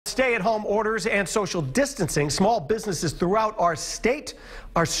stay-at-home orders and social distancing, small businesses throughout our state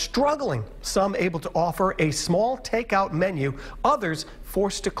are struggling. Some able to offer a small takeout menu, others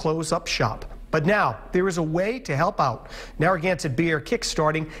forced to close up shop. But now there is a way to help out. Narragansett Beer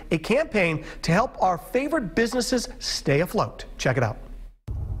kickstarting a campaign to help our favorite businesses stay afloat. Check it out.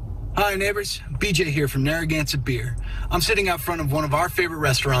 Hi neighbors, BJ here from Narragansett Beer. I'm sitting out front of one of our favorite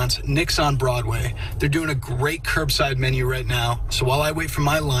restaurants, Nick's on Broadway. They're doing a great curbside menu right now. So while I wait for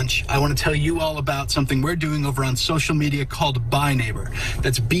my lunch, I want to tell you all about something we're doing over on social media called Buy Neighbor.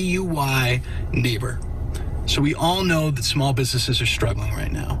 That's B-U-Y Neighbor. So we all know that small businesses are struggling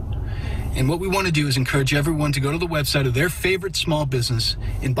right now. And what we want to do is encourage everyone to go to the website of their favorite small business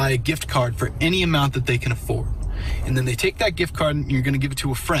and buy a gift card for any amount that they can afford. And then they take that gift card and you're going to give it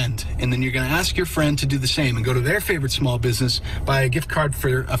to a friend. And then you're going to ask your friend to do the same and go to their favorite small business, buy a gift card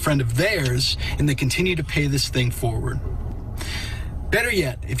for a friend of theirs, and they continue to pay this thing forward. Better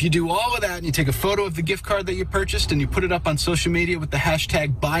yet, if you do all of that and you take a photo of the gift card that you purchased and you put it up on social media with the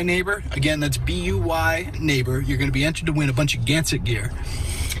hashtag BuyNeighbor, again, that's B-U-Y Neighbor, you're going to be entered to win a bunch of Gansett gear.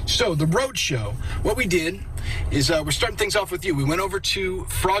 So, the Rhode Show, what we did is we're starting things off with you. We went over to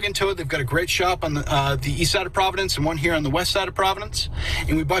Frog and Toad. They've got a great shop on the east side of Providence and one here on the west side of Providence.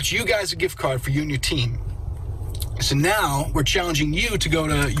 And we bought you guys a gift card for you and your team. So now we're challenging you to go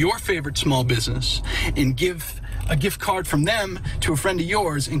to your favorite small business and give a gift card from them to a friend of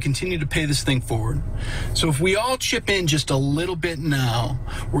yours and continue to pay this thing forward. So if we all chip in just a little bit now,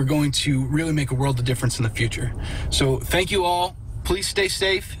 we're going to really make a world of difference in the future. So thank you all. Please stay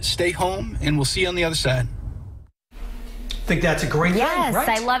safe, stay home, and we'll see you on the other side. I think that's a great thing, right? Yes,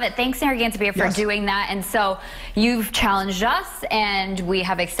 I love it. Thanks, Narragansett Beer, for doing that. And so you've challenged us, and we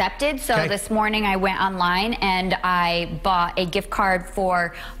have accepted. So this morning I went online and I bought a gift card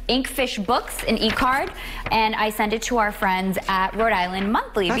for Inkfish Books, an e-card, and I sent it to our friends at Rhode Island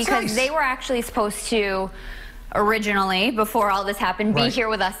Monthly because they were actually supposed to originally, before all this happened, be here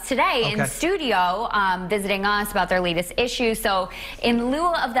with us today in studio, visiting us about their latest issue. So in lieu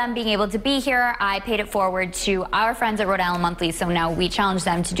of them being able to be here, I paid it forward to our friends at Rhode Island Monthly. So now we challenge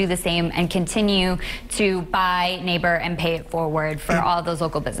them to do the same and continue to buy Neighbor and pay it forward for all those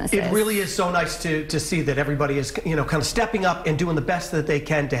local businesses. It really is so nice to see that everybody is, kind of stepping up and doing the best that they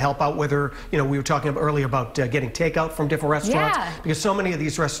can to help out. Whether, we were talking earlier about getting takeout from different restaurants, because so many of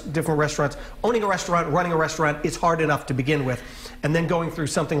these different restaurants, owning a restaurant, running a restaurant, it's hard enough to begin with, and then going through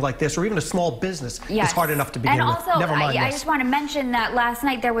something like this, or even a small business, is hard enough to begin with. And also, Never mind I just want to mention that last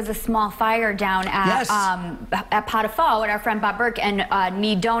night there was a small fire down at Potafall at our friend Bob Burke and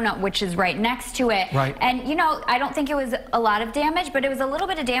Knee Donut, which is right next to it. And I don't think it was a lot of damage, but it was a little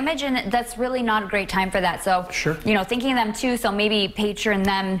bit of damage, and that's really not a great time for that. So, thinking of them too. So maybe patron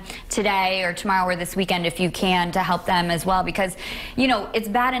them today or tomorrow or this weekend if you can, to help them as well, because it's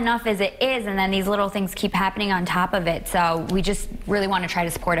bad enough as it is, and then these little things keep happening on top of it. So we just really want to try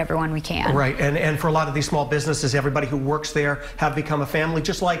to support everyone we can. And for a lot of these small businesses, everybody who works there have become a family,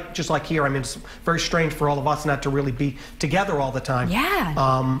 just like here. I mean, it's very strange for all of us not to really be together all the time.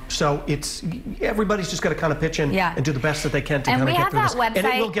 So everybody's just got to kind of pitch in and do the best that they can to kind of get through this. And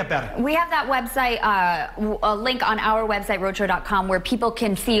it will get better. We have that website, a link on our website, rhodeshow.com, where people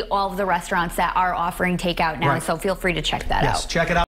can see all of the restaurants that are offering takeout now. So feel free to check that out. Check it out.